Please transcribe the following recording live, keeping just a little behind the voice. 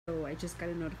I just got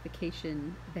a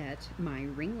notification that my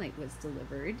ring light was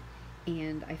delivered,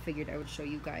 and I figured I would show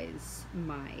you guys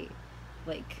my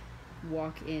like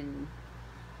walk-in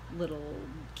little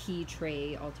key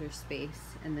tray altar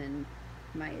space, and then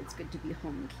my it's good to be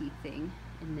home key thing,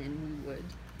 and then we would,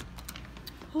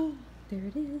 oh, there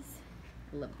it is.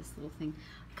 I love this little thing.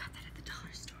 I got that at the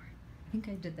dollar store. I think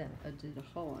I did a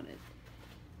haul on it.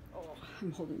 Oh,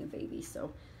 I'm holding a baby,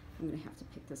 so I'm gonna have to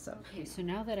pick this up. Okay, so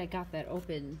now that I got that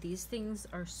open, these things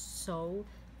are so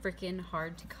freaking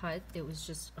hard to cut. It was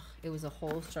just, it was a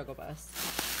whole struggle bus.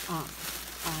 I'm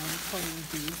pulling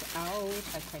these out.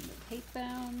 I kind of hate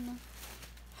them.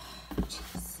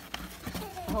 Jeez.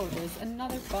 Oh, there's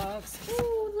another box.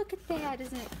 Ooh, look at that.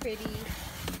 Isn't it pretty?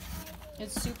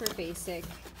 It's super basic.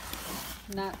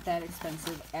 Not that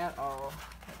expensive at all.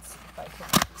 Let's see if I can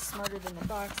be smarter than the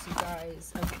box, you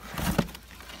guys. Okay.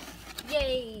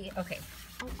 Yay! Okay.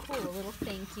 Oh, cool. A little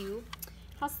thank you.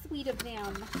 How sweet of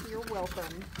them. You're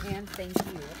welcome. And thank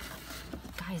you.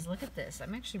 Guys, look at this.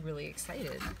 I'm actually really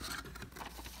excited.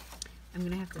 I'm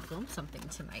going to have to film something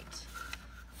tonight.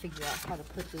 Figure out how to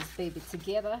put this baby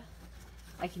together.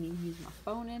 I can even use my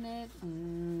phone in it.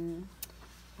 I'm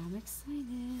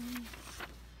excited.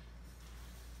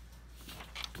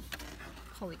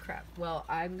 Holy crap. Well,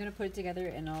 I'm going to put it together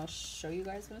and I'll show you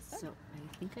guys when it's done. So,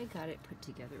 I think I got it put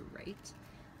together right.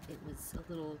 It was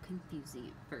a little confusing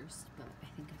at first, but I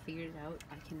think I figured it out.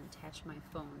 I can attach my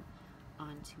phone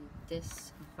onto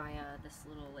this via this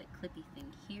little like clippy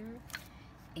thing here,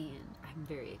 and I'm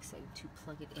very excited to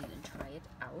plug it in and try it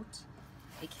out.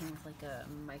 It came with like a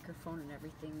microphone and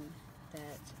everything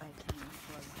that I can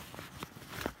plug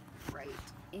right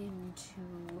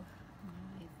into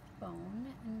my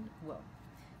phone, and well,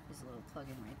 there's a little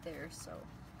plug-in right there, so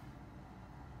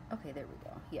okay, there we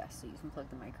go. Yeah, so you can plug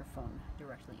the microphone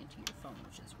directly into your phone,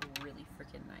 which is really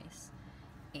freaking nice.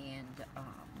 And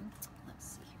let's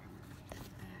see here.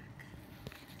 Back.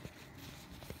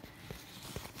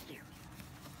 There we go.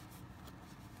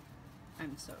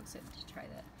 I'm so excited to try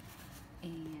that.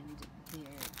 And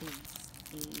there is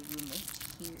a remote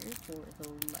here for the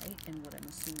light, and what I'm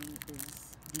assuming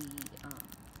is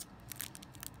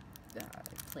the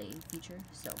play feature.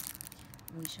 So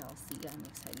we shall see. I'm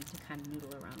excited to kind of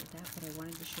noodle around with that, but I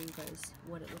wanted to show you guys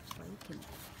what it looks like. And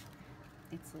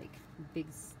it's like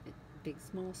big,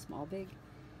 small, small, big.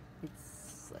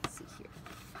 It's, let's see here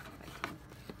if I can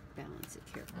balance it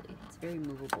carefully. It's very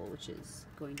movable, which is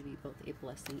going to be both a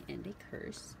blessing and a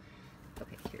curse.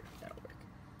 Okay, here, that'll work.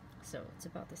 So it's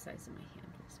about the size of my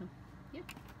hand. So yeah.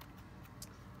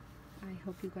 I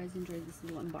hope you guys enjoyed this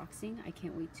little unboxing. I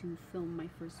can't wait to film my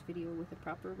first video with a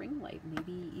proper ring light,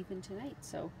 maybe even tonight.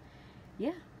 So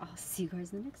yeah, I'll see you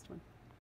guys in the next one.